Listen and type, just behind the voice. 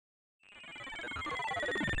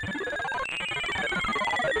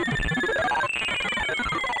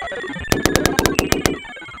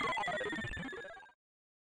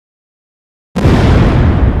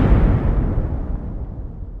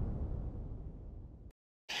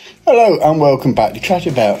Hello and welcome back to Chat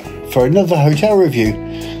About for another hotel review.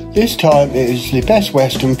 This time it is the Best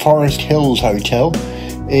Western Forest Hills Hotel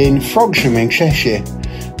in Frodsham in Cheshire,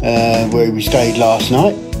 where we stayed last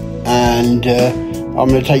night, and I'm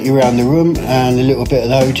going to take you around the room and a little bit of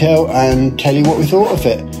the hotel and tell you what we thought of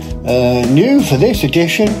it. New for this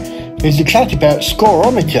edition is the Chat About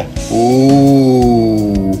Scoreometer.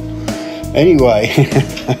 Ooh. Anyway,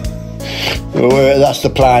 well, that's the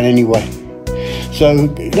plan anyway. So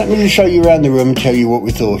let me just show you around the room and tell you what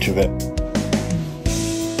we thought of it.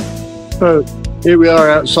 So here we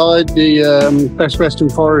are outside the Best Western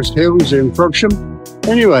Forest Hills in Frodsham.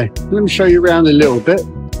 Anyway, let me show you around a little bit.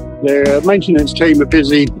 The maintenance team are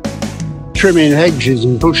busy trimming hedges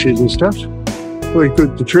and bushes and stuff. Very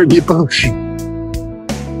good to trim your bush.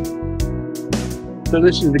 So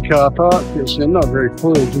this is the car park. It's not very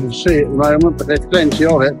full as you can see at the moment, but there's plenty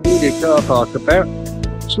of it. Plenty of car park about.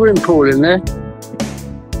 Swimming pool in there.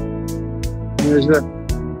 There's a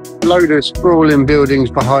load of sprawling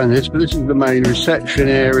buildings behind this, but this is the main reception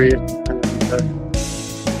area and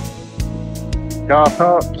car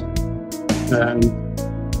park.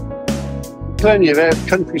 Plenty of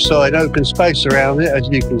countryside open space around it, as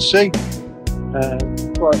you can see.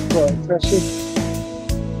 Quite impressive.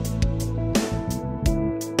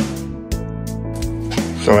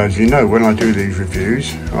 So as you know, when I do these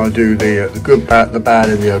reviews, I do the good, the bad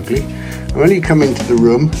and the ugly. And when you come into the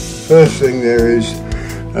room, first thing there is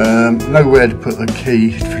nowhere to put the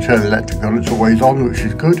key to turn the electric on. It's always on, which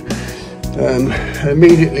is good.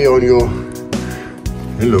 Immediately on your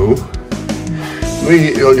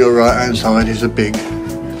right hand side is a big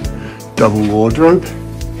double wardrobe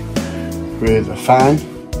with a fan,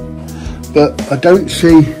 but I don't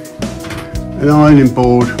see an ironing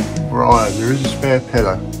board or iron. There is a spare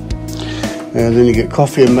pillow. And then you get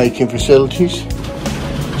coffee and making facilities,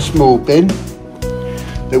 a small bin.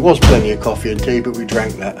 There was plenty of coffee and tea, but we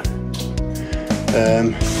drank that.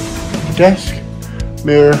 Desk,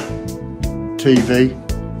 mirror, TV.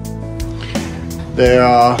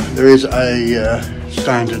 There is a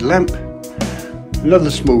standard lamp, another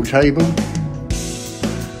small table.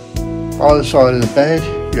 Either side of the bed,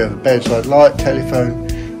 you have a bedside light, telephone,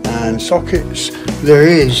 and sockets. There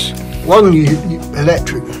is one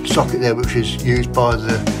electric socket there, which is used by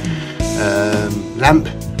the lamp.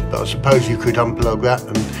 But I suppose you could unplug that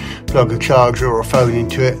and plug a charger or a phone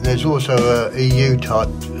into it. There's also a EU type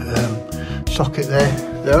socket there.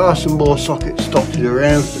 There are some more sockets dotted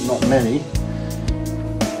around, but not many.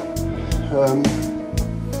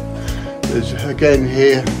 There's again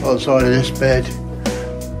here on the side of this bed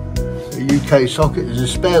a UK socket. There's a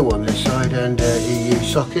spare one this side and a EU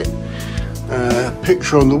socket.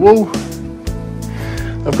 Picture on the wall.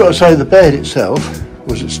 I've got to say the bed itself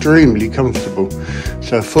was extremely comfortable.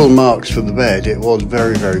 So full marks for the bed. It was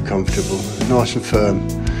very, very comfortable, nice and firm,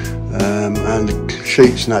 and the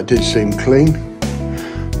sheets and that did seem clean.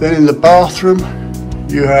 Then in the bathroom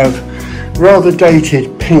you have rather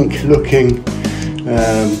dated pink looking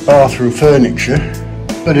bathroom furniture,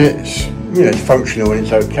 but it's, you know, it's functional and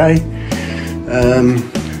it's okay.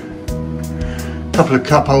 Couple of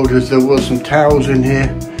cup holders. There was some towels in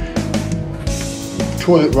here,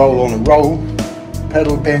 toilet roll on a roll,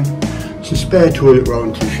 pedal bin, some spare toilet roll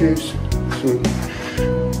and tissues, some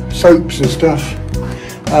soaps and stuff,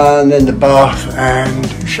 and then the bath and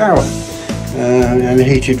shower, and a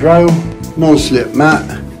heated rail, non-slip mat.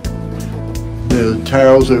 The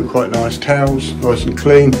towels are quite nice towels, nice and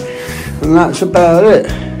clean, and that's about it.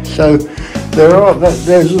 So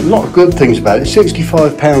there's a lot of good things about it.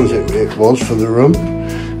 £65 it was for the room,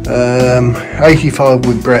 85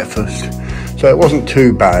 with breakfast. So it wasn't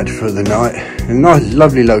too bad for the night. A nice,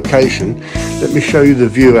 lovely location. Let me show you the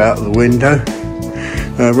view out of the window.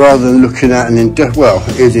 Rather than looking at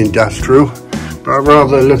it is industrial, but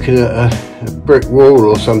rather than looking at a brick wall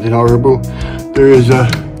or something horrible, there is a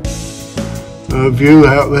view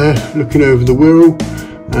out there looking over the Wirral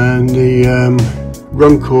and the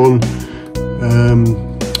Runcorn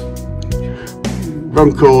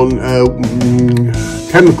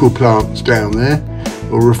chemical plants down there,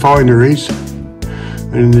 or refineries.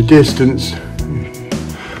 And in the distance,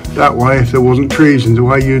 that way, if there wasn't trees in the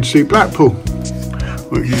way, you'd see Blackpool,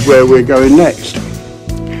 which is where we're going next.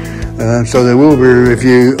 So there will be a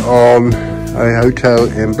review on a hotel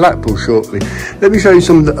in Blackpool shortly. Let me show you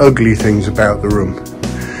some of the ugly things about the room.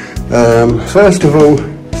 First of all,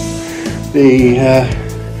 the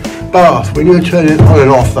bath. When you turn it on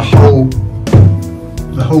and off, this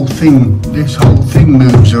whole thing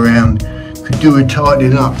moves around. Could do with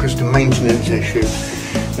tightening up, just a maintenance issue.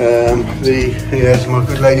 As my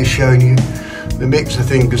good lady showing you, the mixer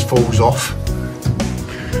thing just falls off.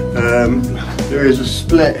 There is a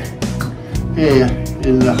split here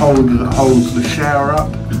in the hole that holds the shower up,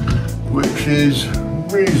 which is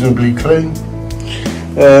reasonably clean.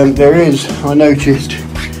 There is, I noticed,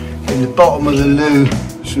 in the bottom of the loo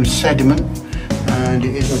some sediment, and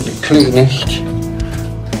it isn't the cleanest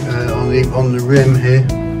on the rim here.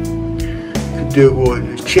 Could do it,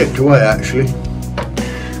 well, it's chipped away actually.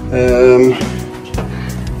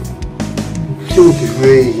 Sink is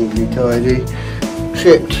reasonably tidy.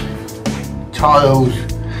 Chipped tiles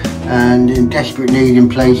and in desperate need in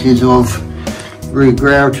places of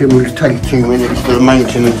regrouting, which takes 2 minutes for the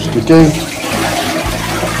maintenance to do.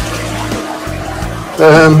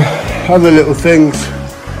 Other little things,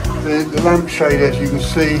 the lampshade, as you can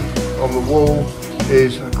see on the wall,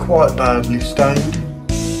 is quite badly stained.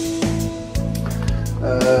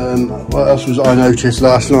 What else was I noticed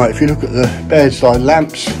last night? If you look at the bedside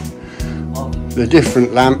lamps, the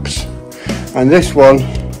different lamps, and this one,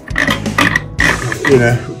 you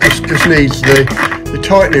know, just needs the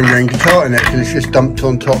tightening ring to tighten it, because it's just dumped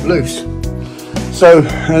on top loose. So,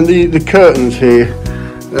 and the curtains here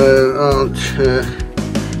aren't,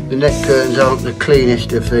 the neck curtains aren't the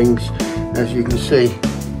cleanest of things, as you can see.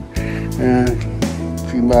 A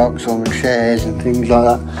few marks on the chairs and things like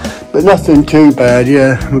that, but nothing too bad.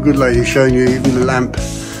 Yeah, my good lady's showing you even the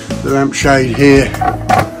lampshade here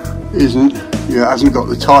hasn't got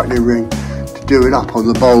the tightening ring to do it up on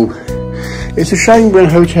the bulb. It's a shame when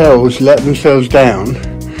hotels let themselves down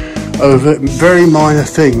over very minor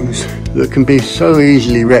things that can be so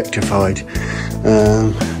easily rectified,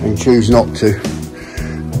 and choose not to.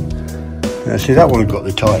 See, that one's got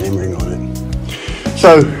the tightening ring on it.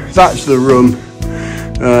 So that's the room.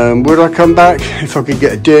 Would I come back if I could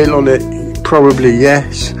get a deal on it? Probably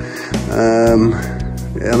yes. I mean,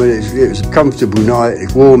 it was a comfortable night,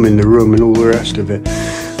 it's warm in the room and all the rest of it,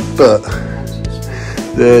 but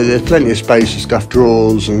there's plenty of space and stuff,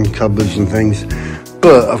 drawers and cupboards and things.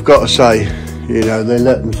 But I've got to say, you know, they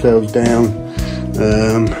let themselves down,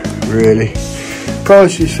 really.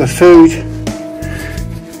 Prices for food,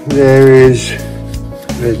 there's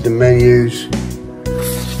the menus.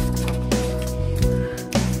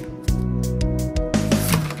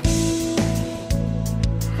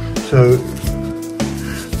 So,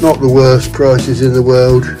 not the worst prices in the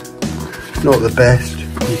world, not the best.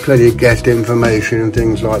 There's plenty of guest information and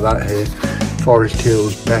things like that here. Forest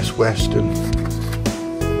Hills, Best Western.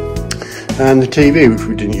 And the TV, which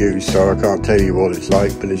we didn't use, so I can't tell you what it's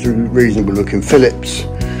like, but it's a reasonable looking Philips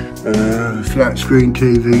flat screen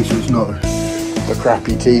TV, so it's not a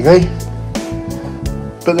crappy TV.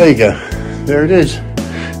 But there you go, there it is.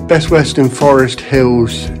 Best Western, Forest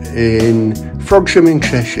Hills in Frodsham in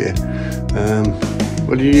Cheshire.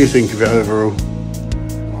 What did you think of it overall?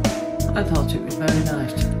 I thought it was very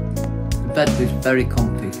nice. The bed was very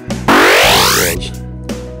comfy. Great.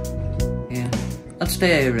 Yeah, I'd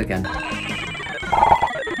stay here again.